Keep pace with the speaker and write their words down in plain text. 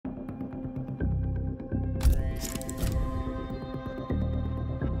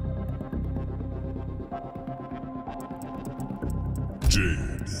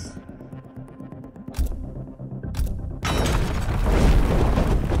Jade.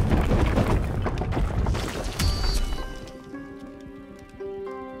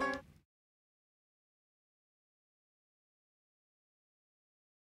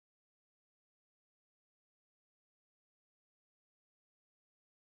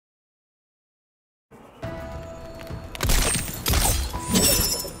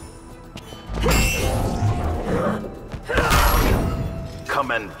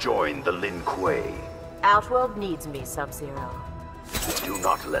 Come and join the Lin Kuei. Outworld needs me, Sub-Zero. Do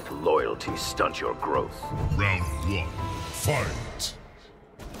not let loyalty stunt your growth. Round one, fight!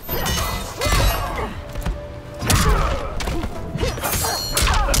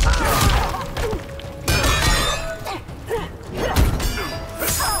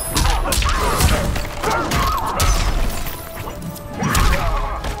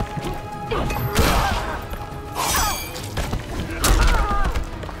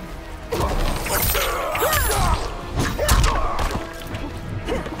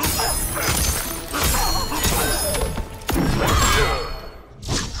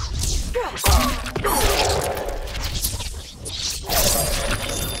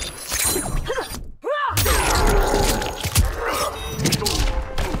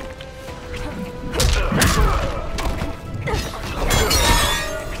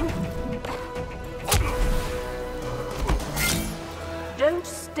 Don't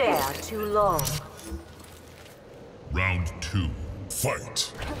stare too long. Round two,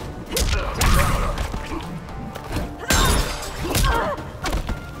 fight!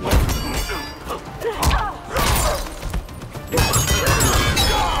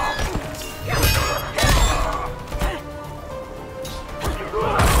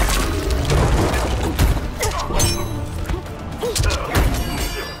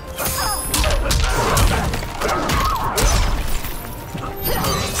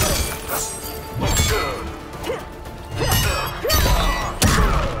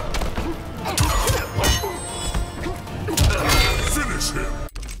 Finish him!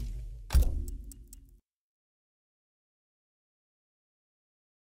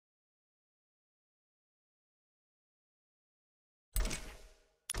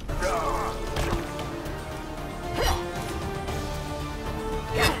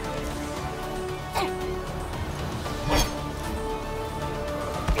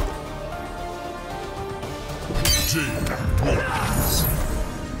 Jade wins.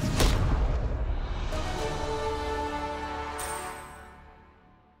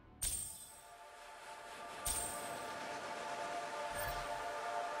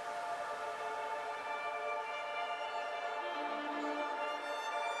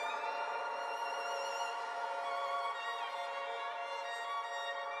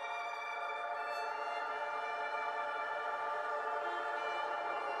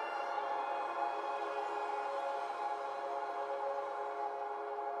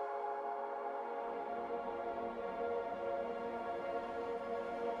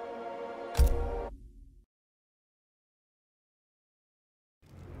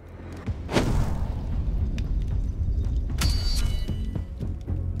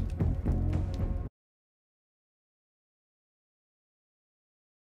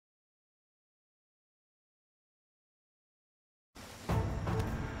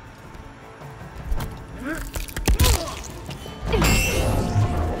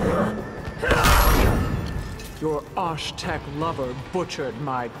 Your Osh-Tech lover butchered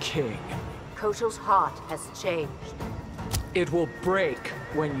my king. Kotal's heart has changed. It will break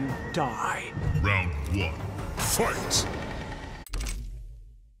when you die. Round one, fight!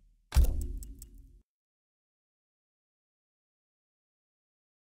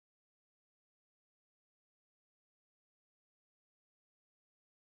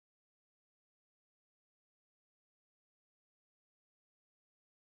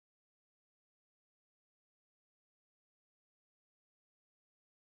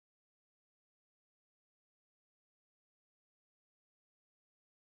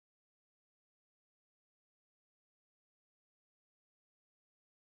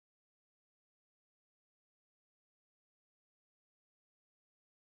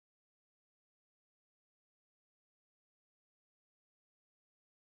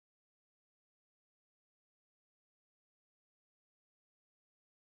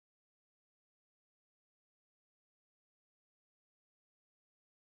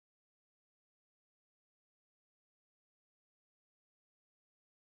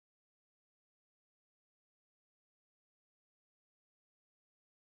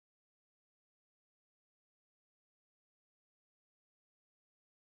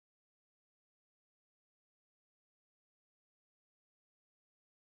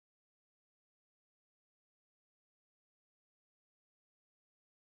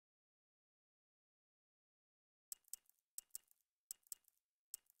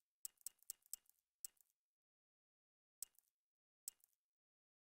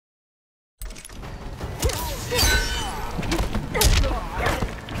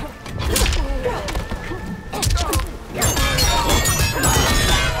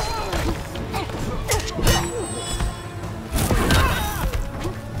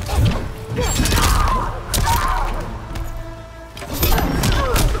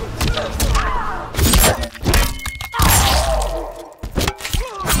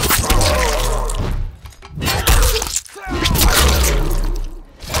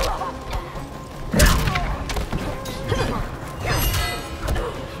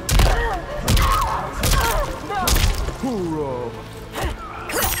 Hurrah!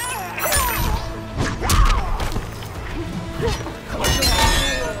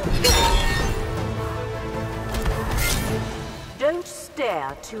 Don't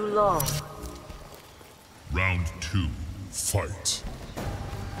stare too long. Round 2, fight.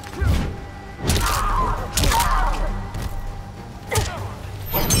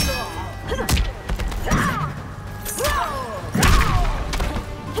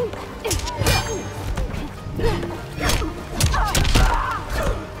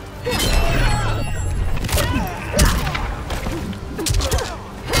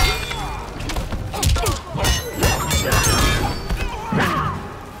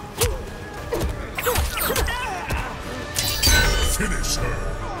 Finish her.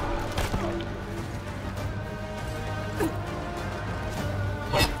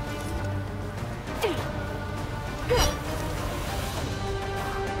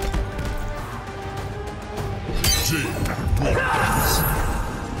 Wins.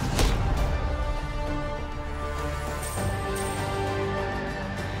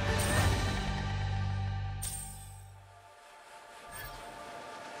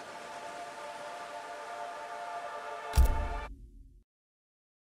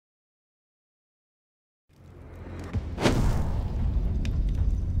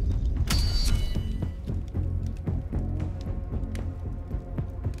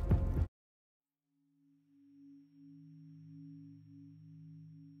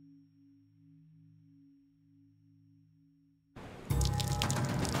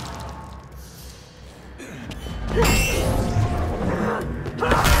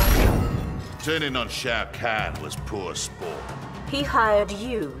 Turning on Shao Kahn was poor sport. He hired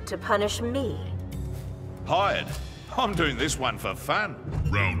you to punish me. Hired? I'm doing this one for fun.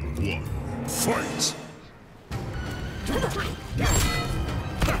 Round 1, fight.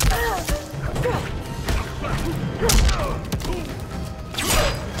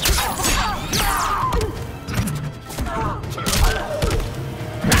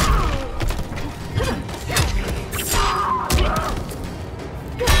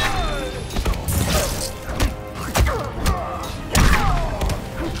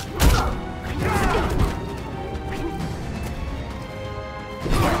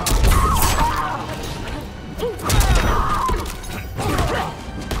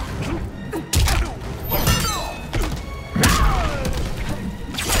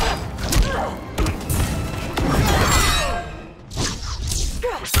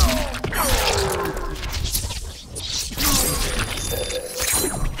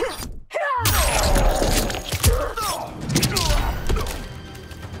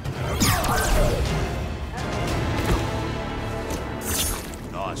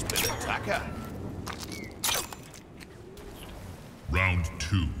 Nice bit of tucker. Round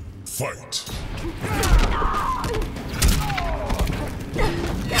 2, fight.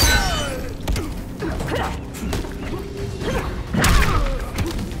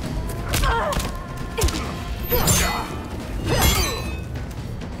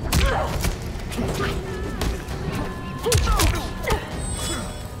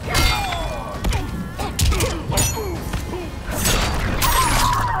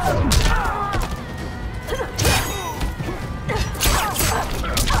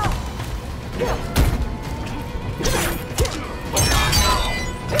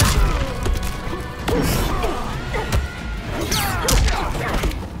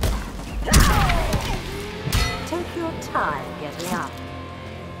 Take your time getting up.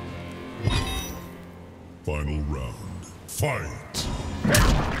 Final round, fight.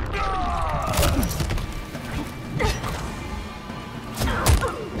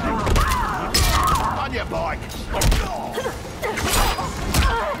 On your bike.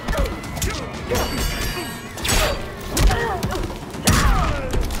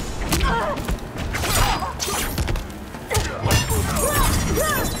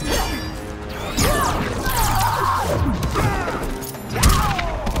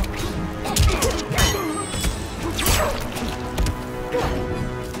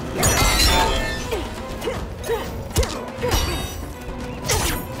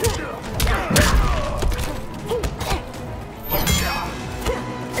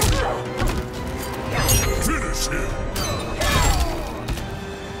 Finish him.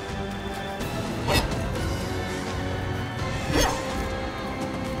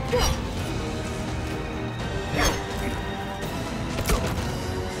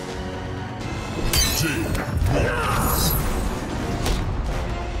 Wins.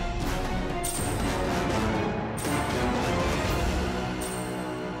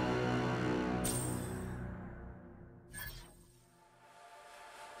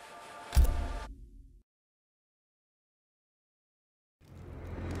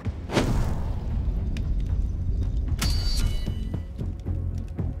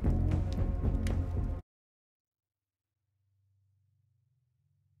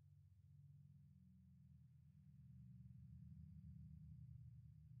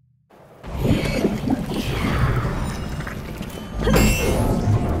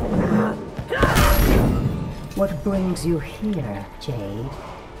 What brings you here, Jade?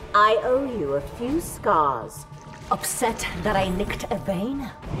 I owe you a few scars. Upset that I nicked a vein?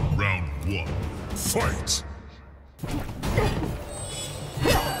 Round 1. Fight!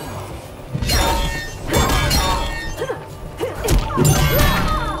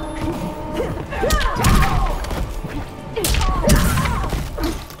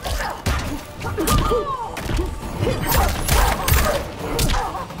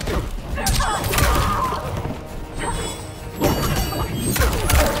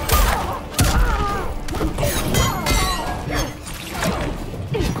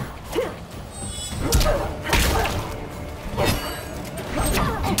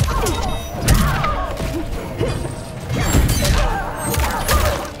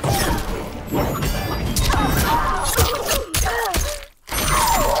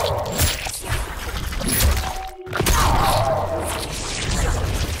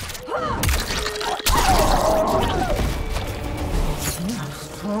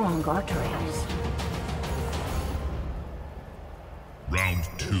 Strong arteries. Round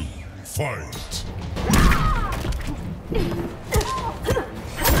 2. Fight!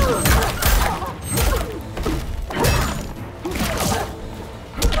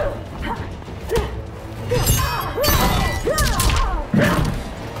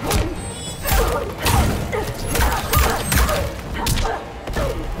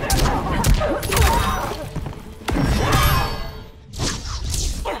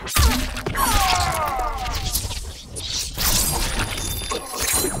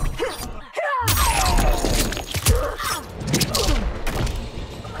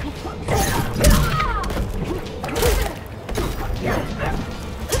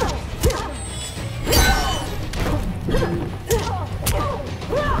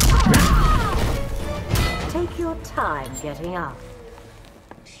 Take your time getting up.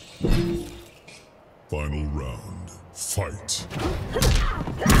 Final round. Fight!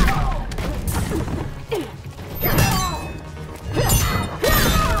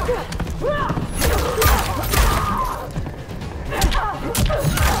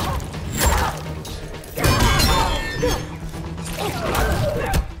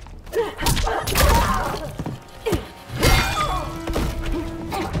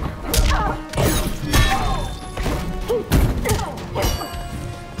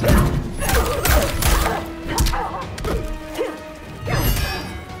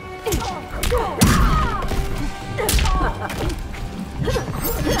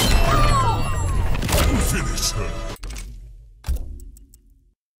 Finish her!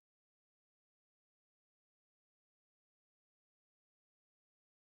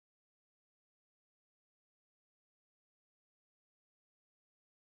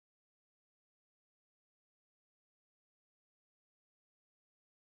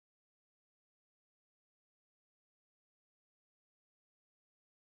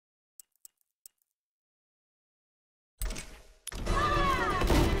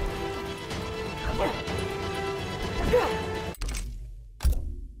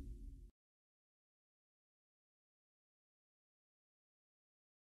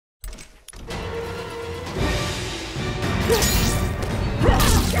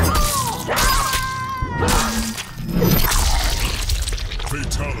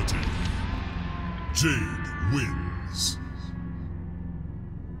 Fatality. Jade wins.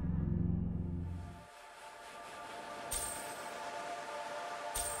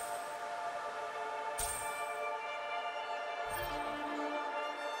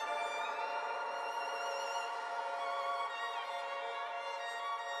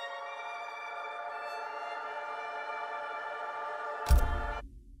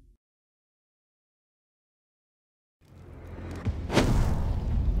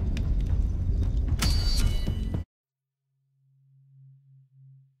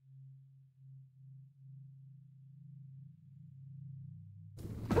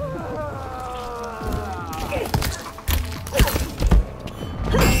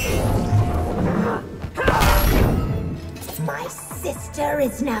 My sister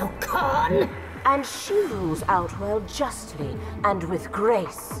is now Khan, and she rules Outwell justly and with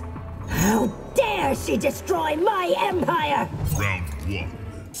grace. How dare she destroy my empire! Round 1.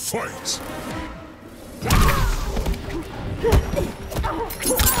 Fight!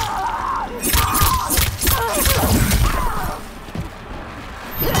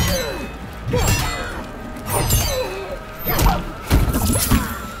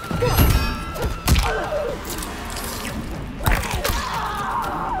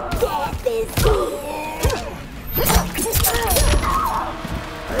 Get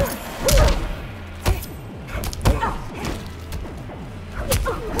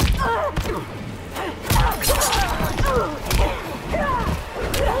this here!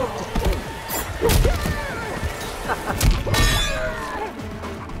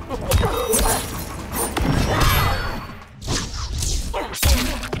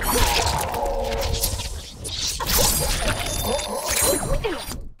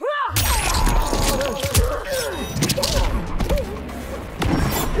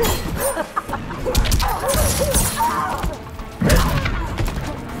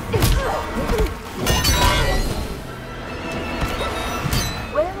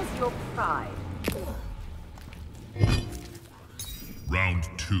 tried. Round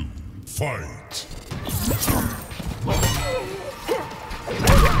 2. Fight!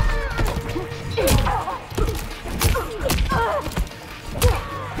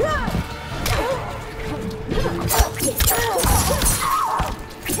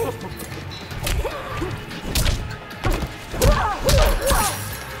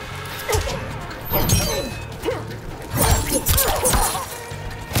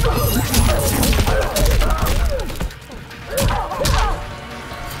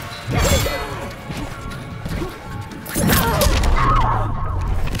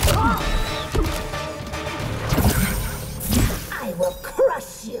 I will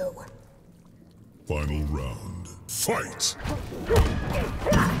crush you. Final round. Fight!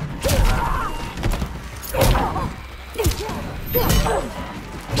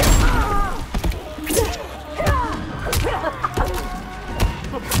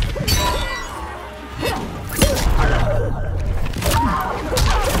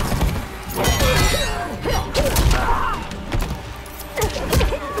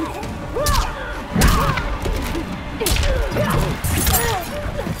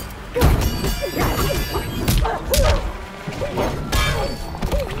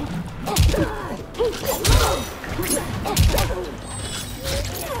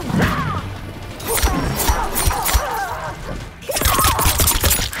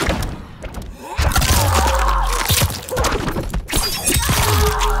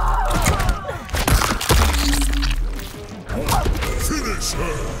 Finish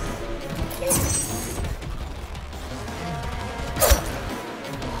her!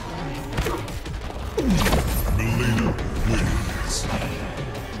 Melina wins.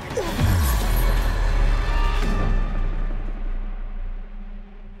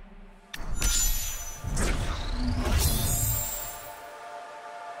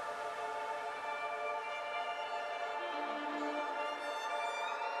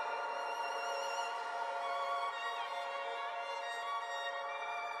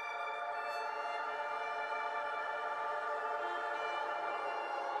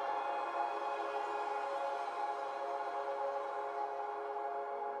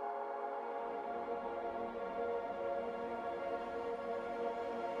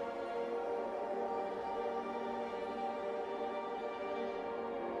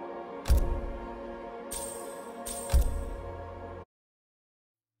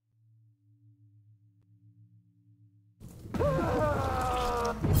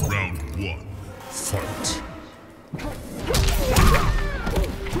 Round 1. Fight!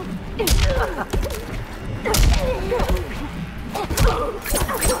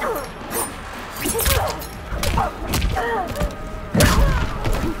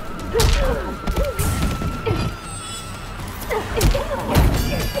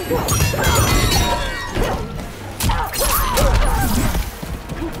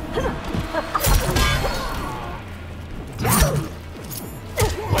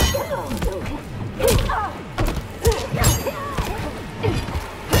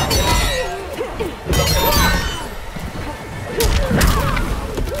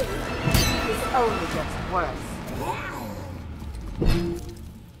 Only gets worse.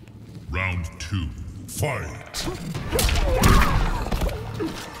 Round 2. Fight!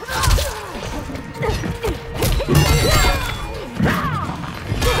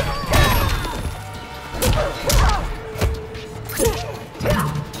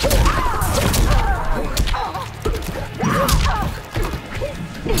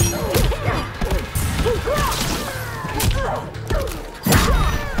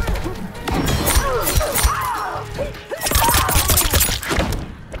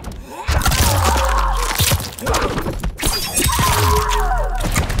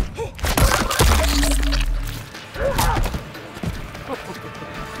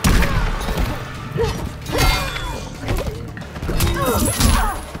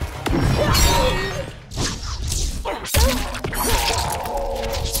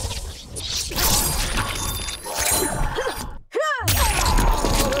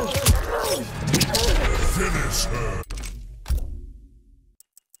 Finish her!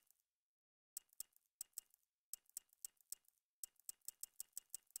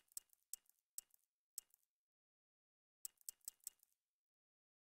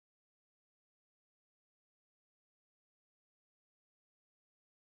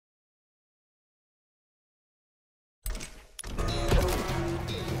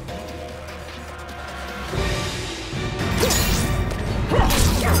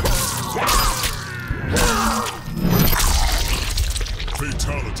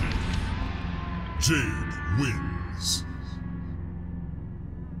 Fatality. Jade wins.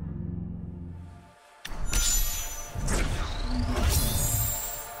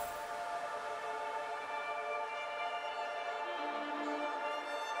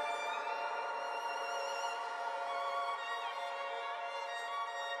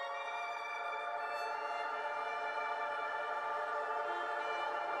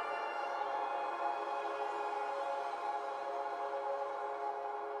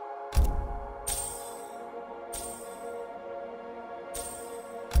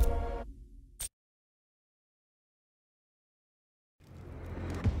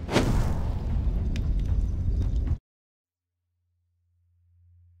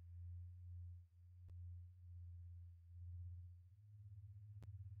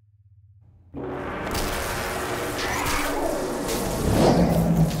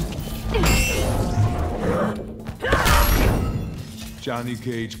 Johnny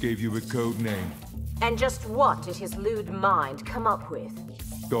Cage gave you a code name. And just what did his lewd mind come up with?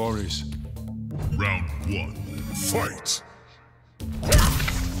 Doris. Round 1, fight!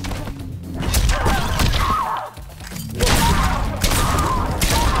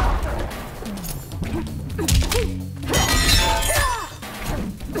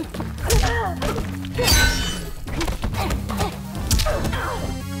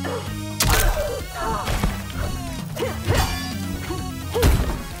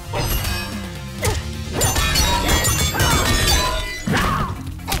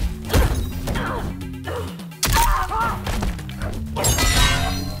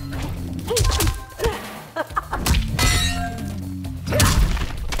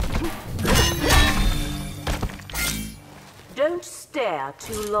 Don't stare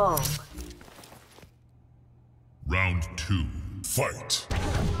too long. Round 2, fight!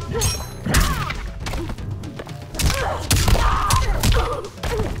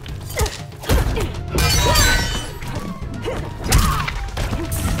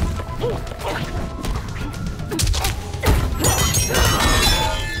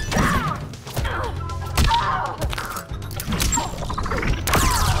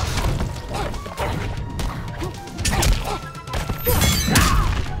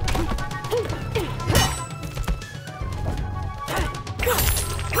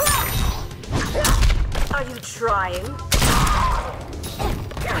 Are you trying?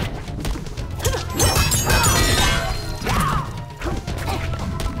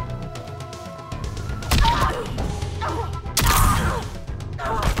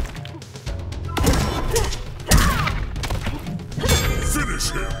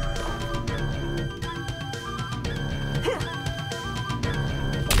 Finish him!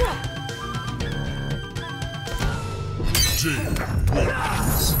 Jade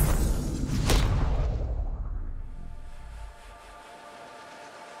wins.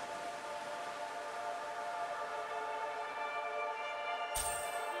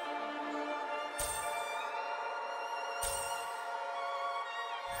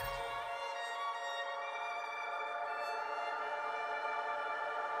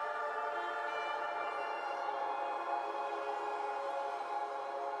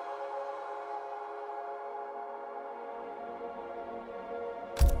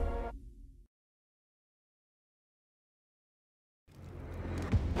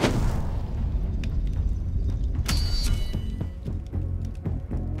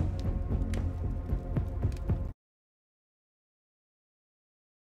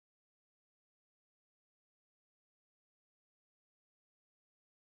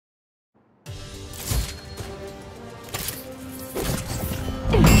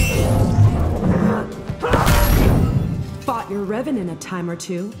 Fought your Revenant a time or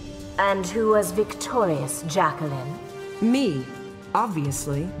two. And who was victorious, Jacqueline? Me,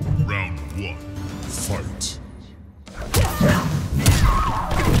 obviously. Round 1, fight!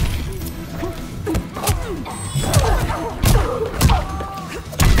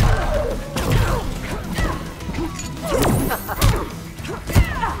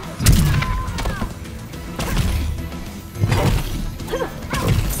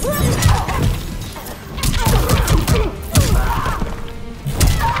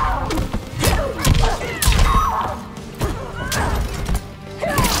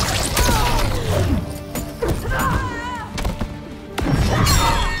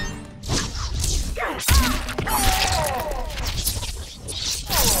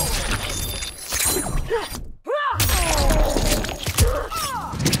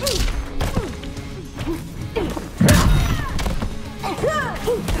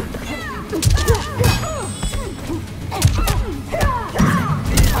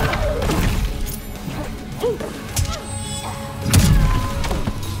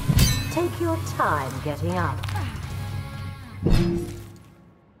 Take your time getting up.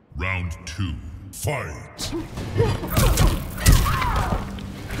 Round 2, fight!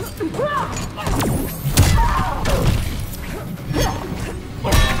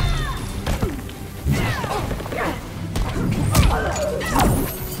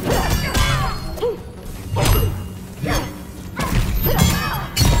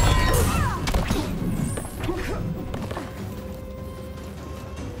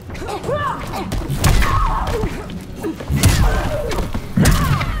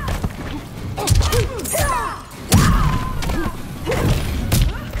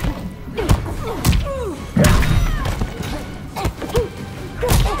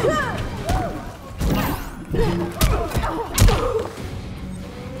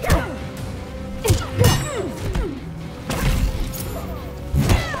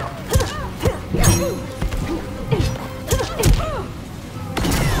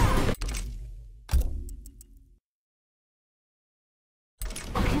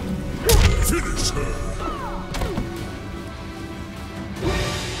 Finish her!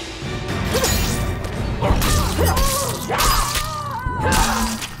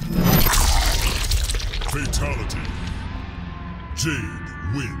 Fatality. Jade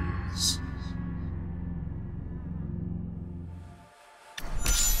wins.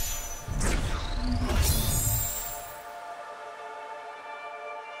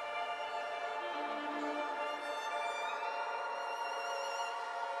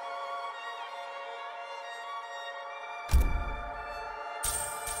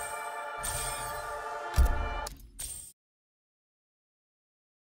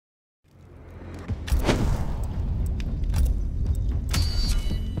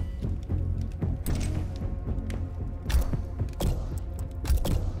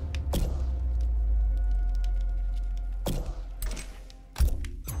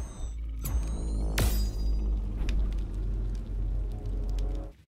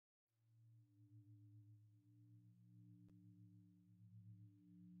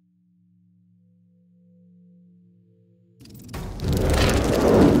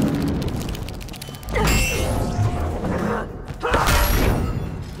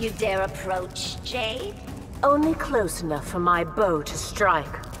 You dare approach, Jade? Only close enough for my bow to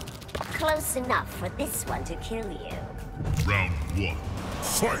strike. Close enough for this one to kill you. Round 1.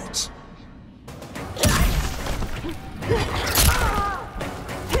 Fight!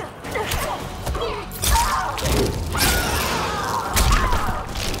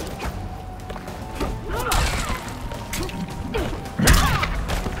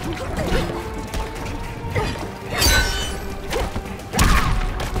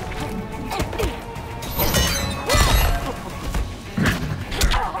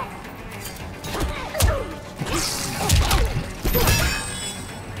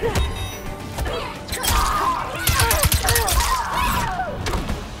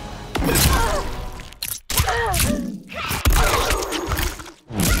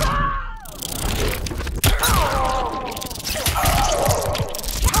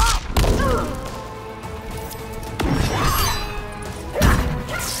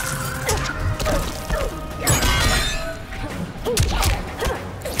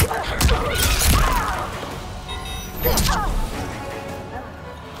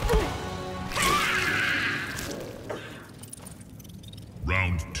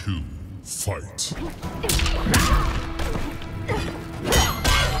 Round 2. Fight!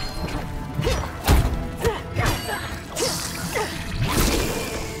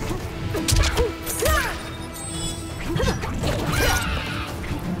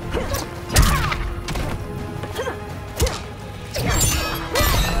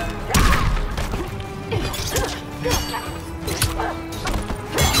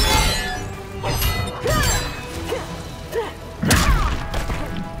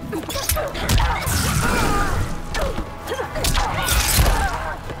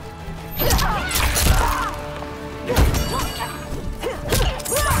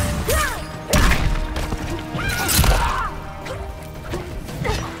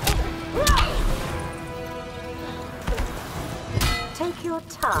 Take your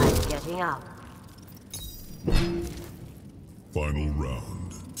time getting up. Final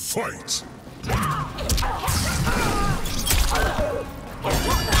round. Fight!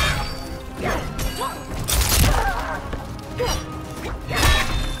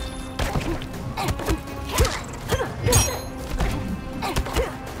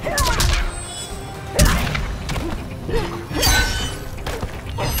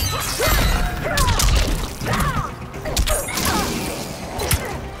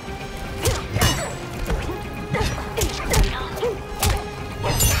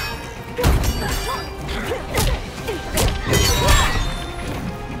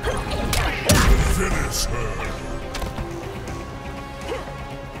 Finish her!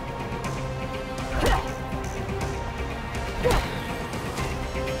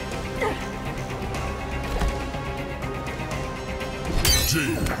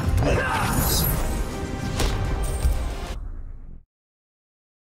 Jade wins.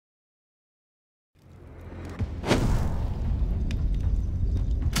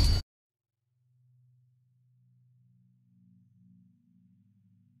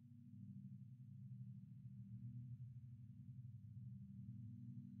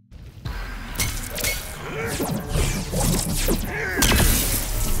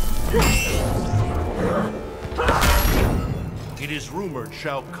 It is rumored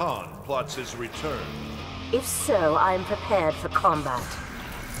Shao Kahn plots his return. If so, I am prepared for combat.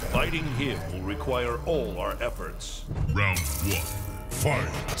 Fighting him will require all our efforts. Round 1.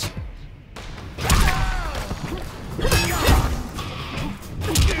 Fight!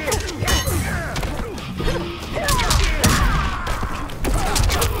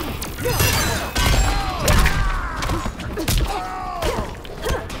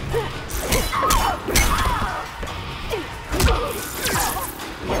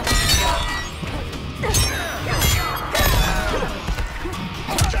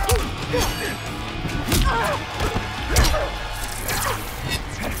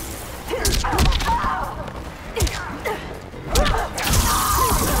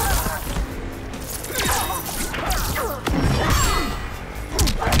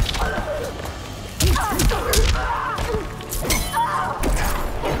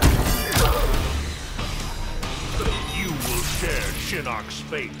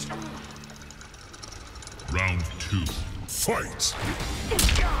 fate. Round 2. Fight!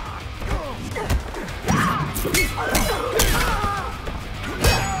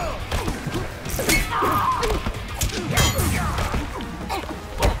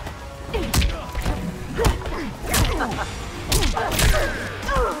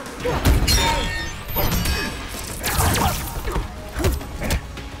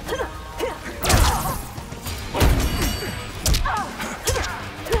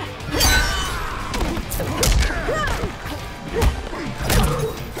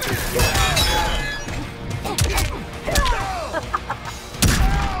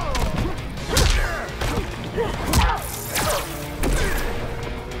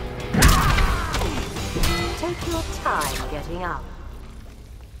 Take your time getting up.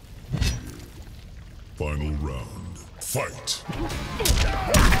 Final round. Fight!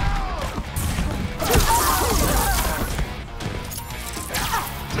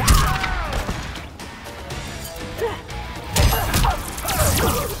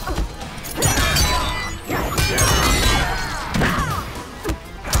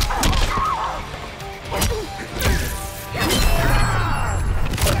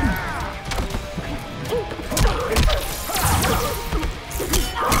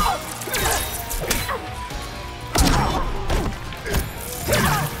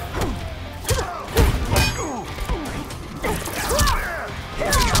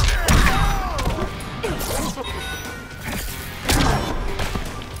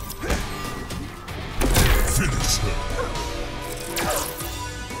 Finish her!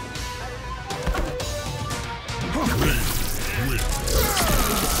 Blade wins!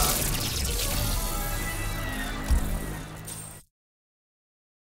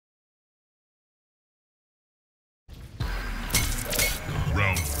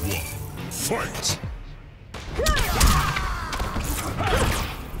 Round 1. Fight!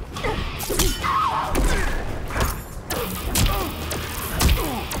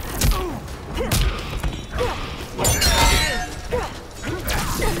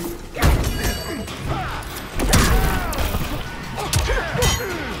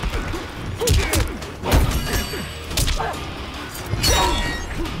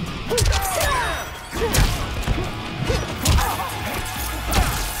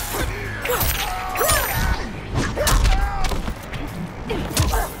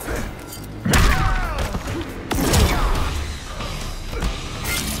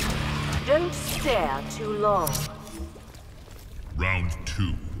 Don't stare too long. Round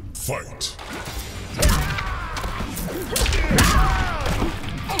 2. Fight!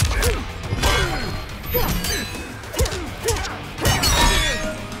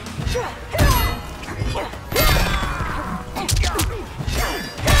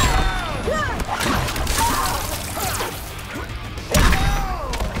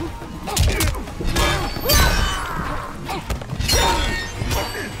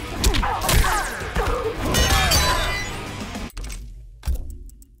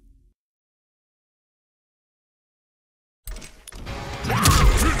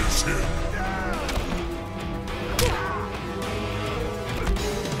 Finish him!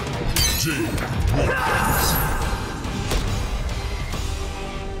 Jade wins!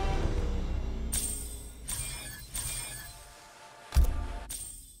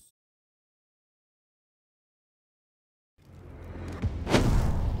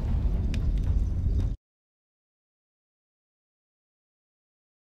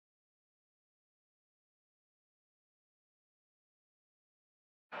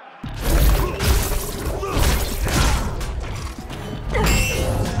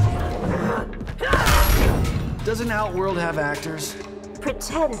 Doesn't Outworld have actors?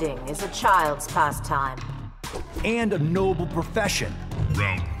 Pretending is a child's pastime. And a noble profession.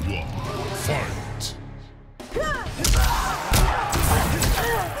 Round 1. Fight!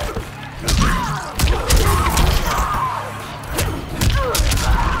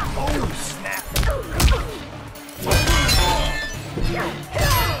 Oh, snap!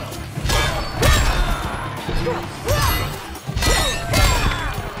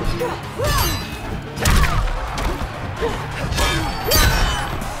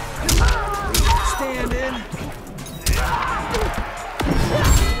 Stand in.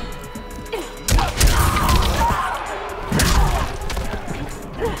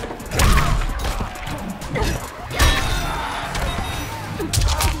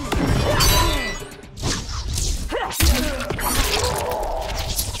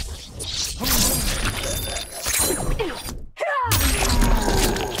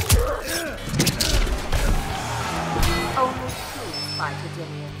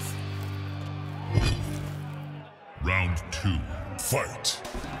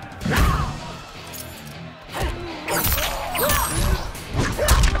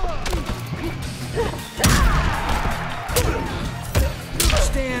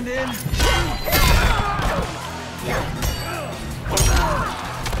 Stand in.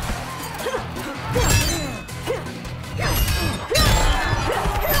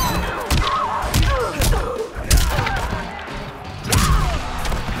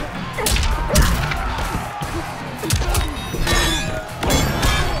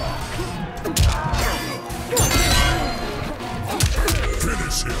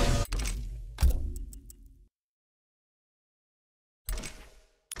 Finish him.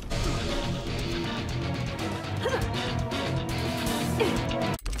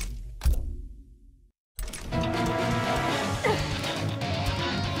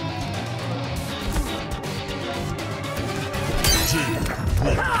 Jade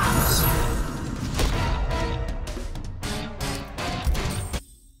wins.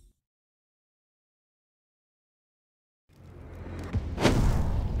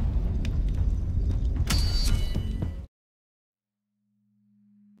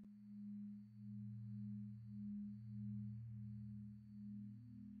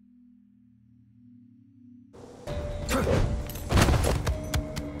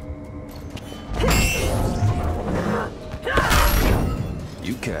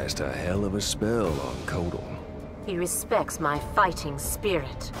 You cast a hell of a spell on Kodal. He respects my fighting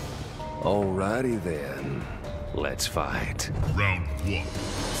spirit. Alrighty then. Let's fight. Round 1.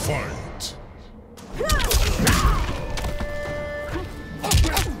 Fight.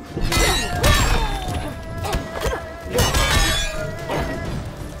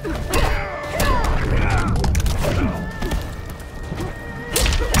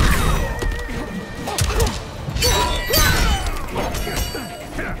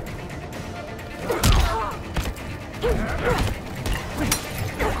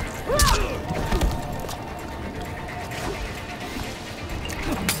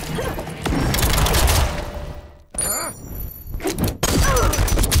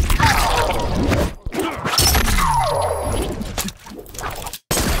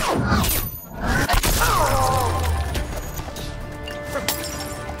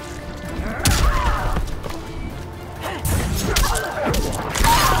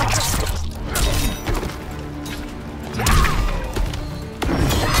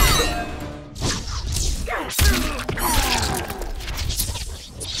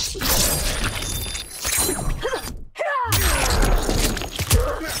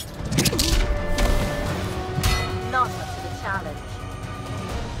 Not up to the challenge.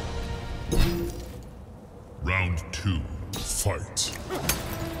 Round 2. Fight.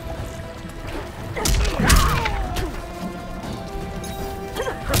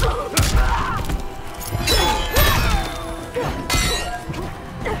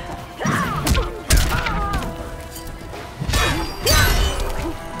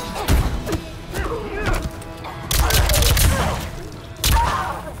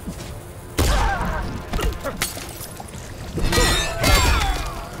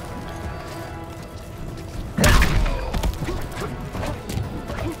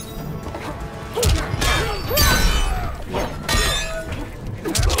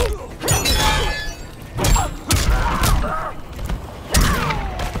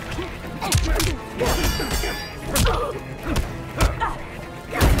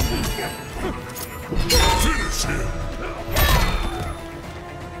 Finish him.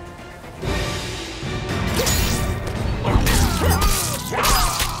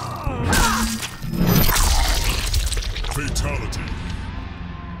 Fatality.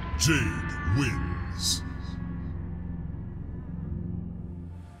 Jade wins.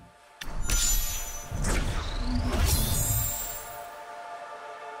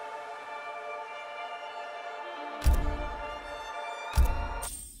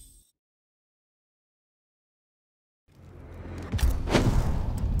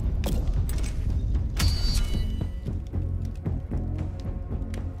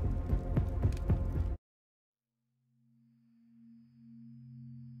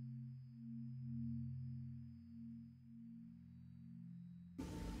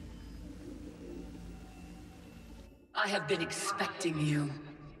 I have been expecting you.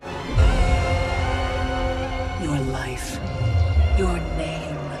 Your life, your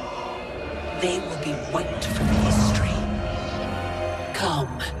name, they will be wiped from history.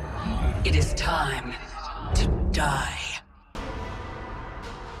 Come, it is time to die.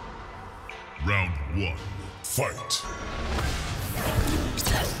 Round 1. Fight.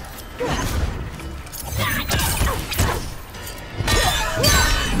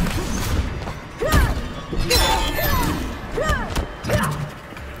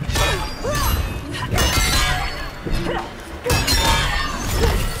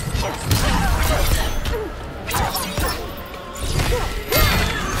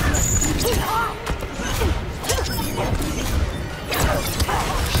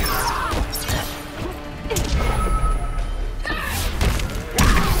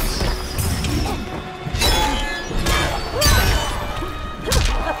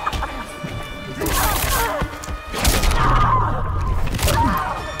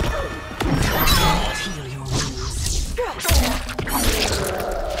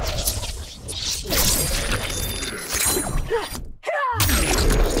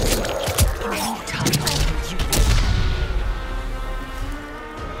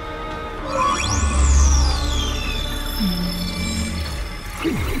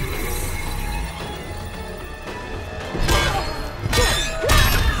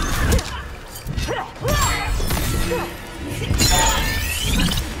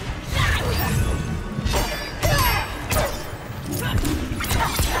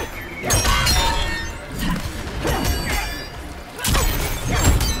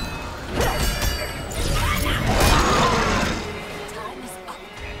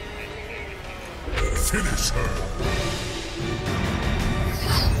 Finish her.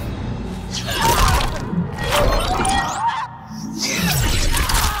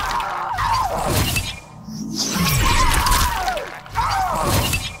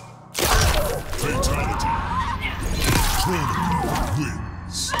 Fatality. Chronicle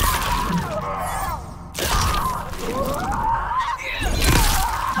wins.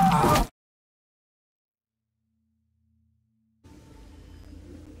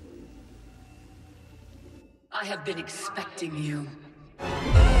 I have been expecting you.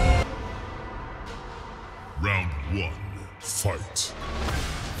 Round 1, fight.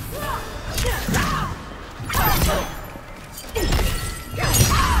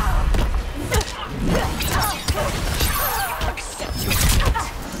 Accept your fate.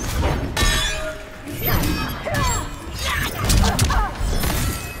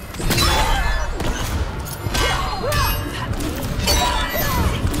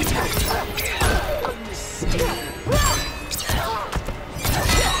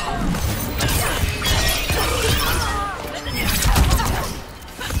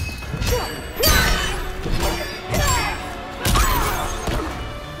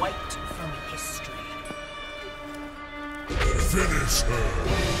 Wiped from history. Finish her.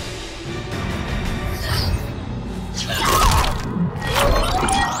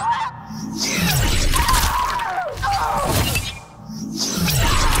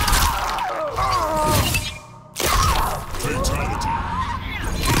 Fatality.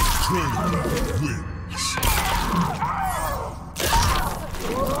 Chronicle wins.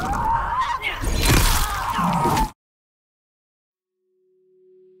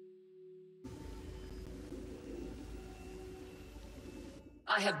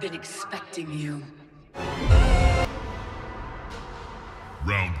 I have been expecting you.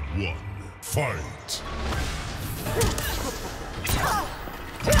 Round 1, fight.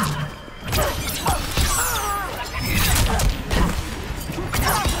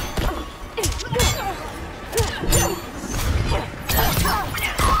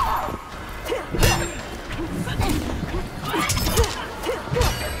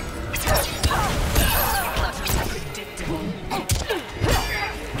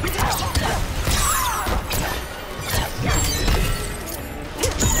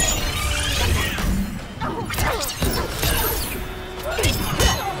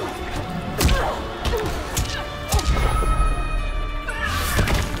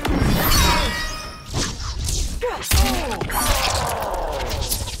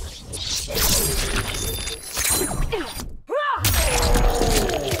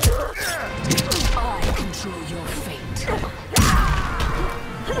 I control your fate.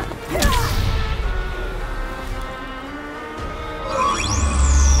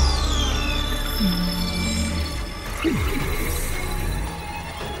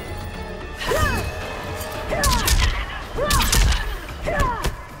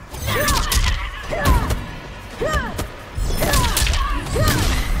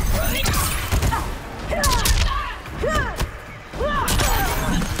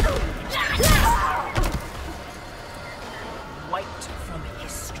 Wiped from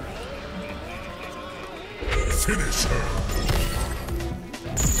history. Finish her.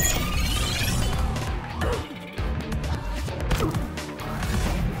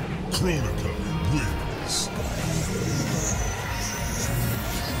 Chronicle wins.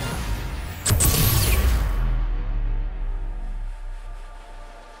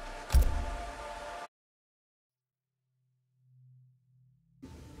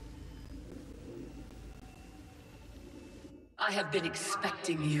 I have been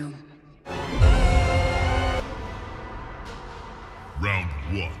expecting you. Round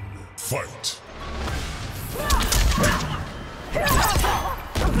 1, fight.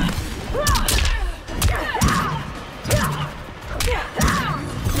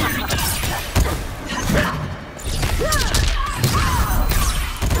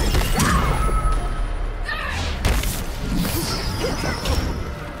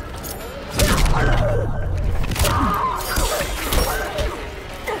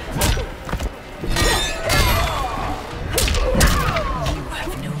 You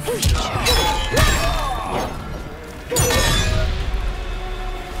have no future.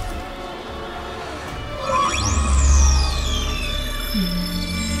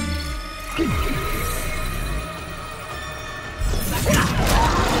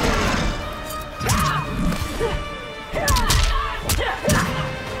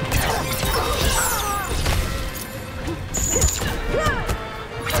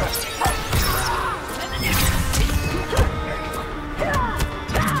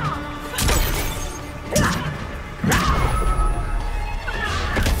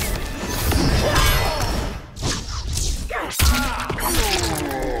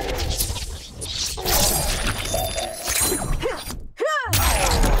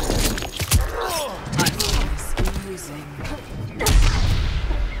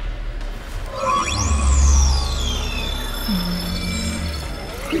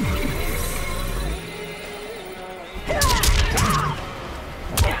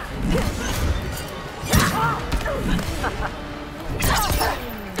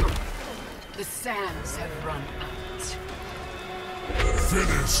 The sands have run out.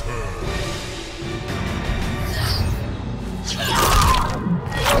 Finish her!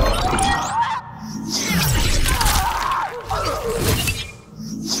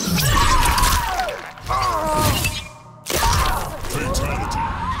 Fatality.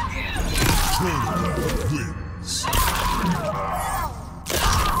 Kombat wins.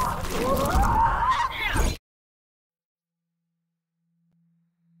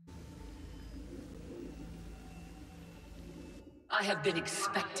 I have been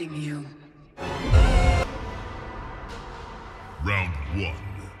expecting you. Round 1.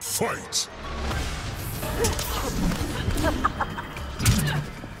 Fight!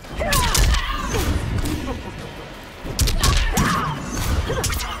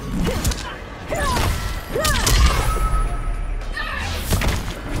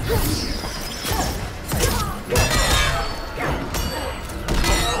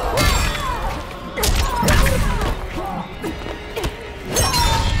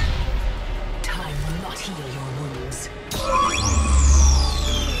 Time will not heal your wounds.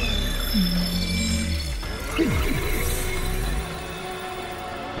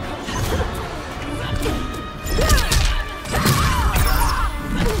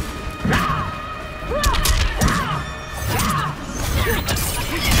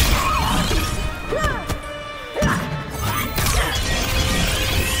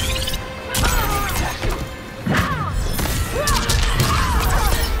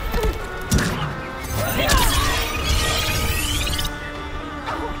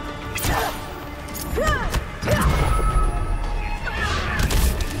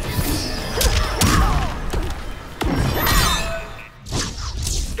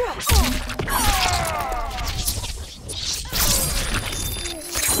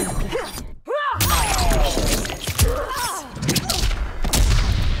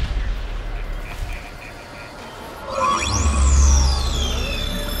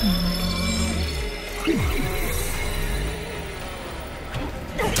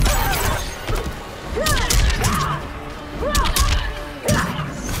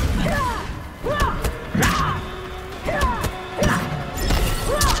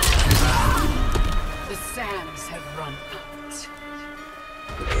 The sands have run out.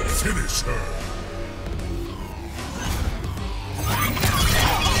 Finish her!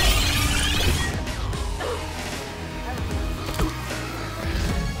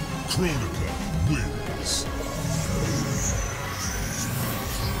 Kronika wins.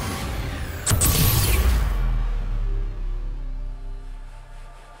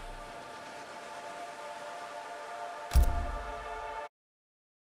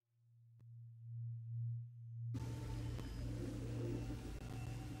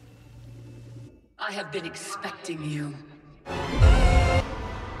 I have been expecting you.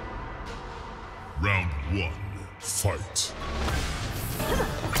 Round 1. Fight!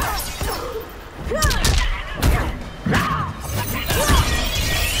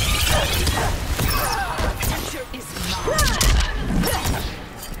 Future is mine.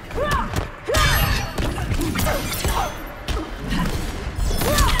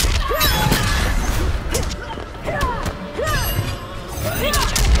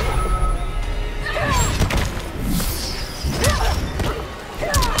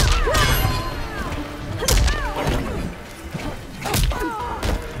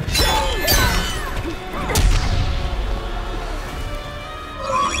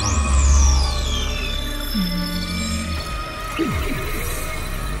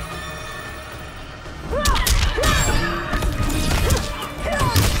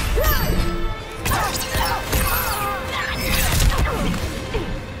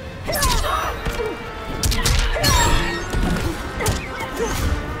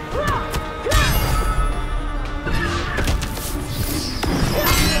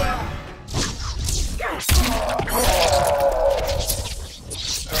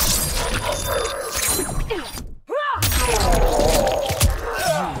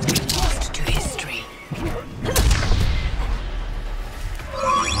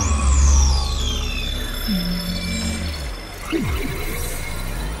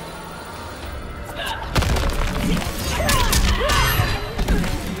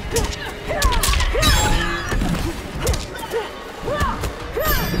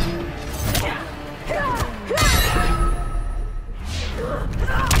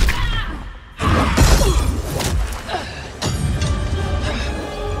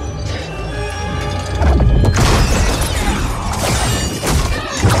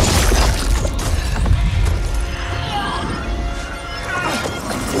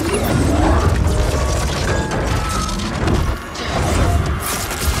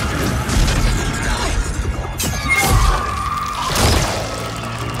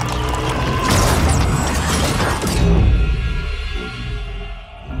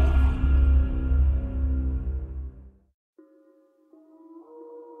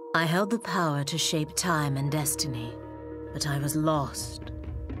 I held the power to shape time and destiny, but I was lost.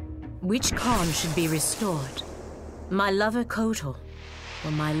 Which Khan should be restored? My lover Kotal,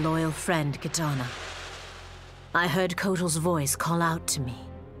 or my loyal friend Kitana? I heard Kotal's voice call out to me.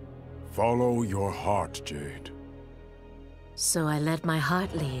 Follow your heart, Jade. So I let my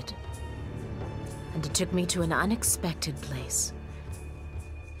heart lead, and it took me to an unexpected place.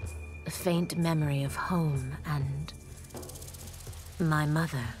 A faint memory of home and my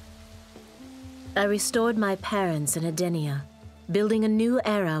mother. I restored my parents in Edenia, building a new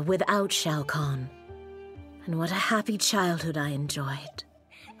era without Shao Kahn. And what a happy childhood I enjoyed.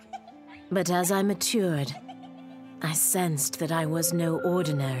 But as I matured, I sensed that I was no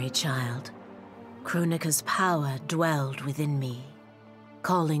ordinary child. Kronika's power dwelled within me,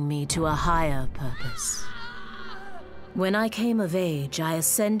 calling me to a higher purpose. When I came of age, I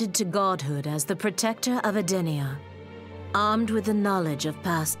ascended to godhood as the protector of Edenia. Armed with the knowledge of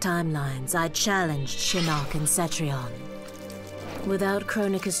past timelines, I challenged Shinnok and Cetrion. Without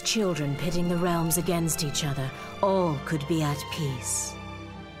Kronika's children pitting the realms against each other, all could be at peace,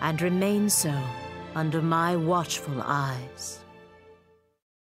 and remain so under my watchful eyes.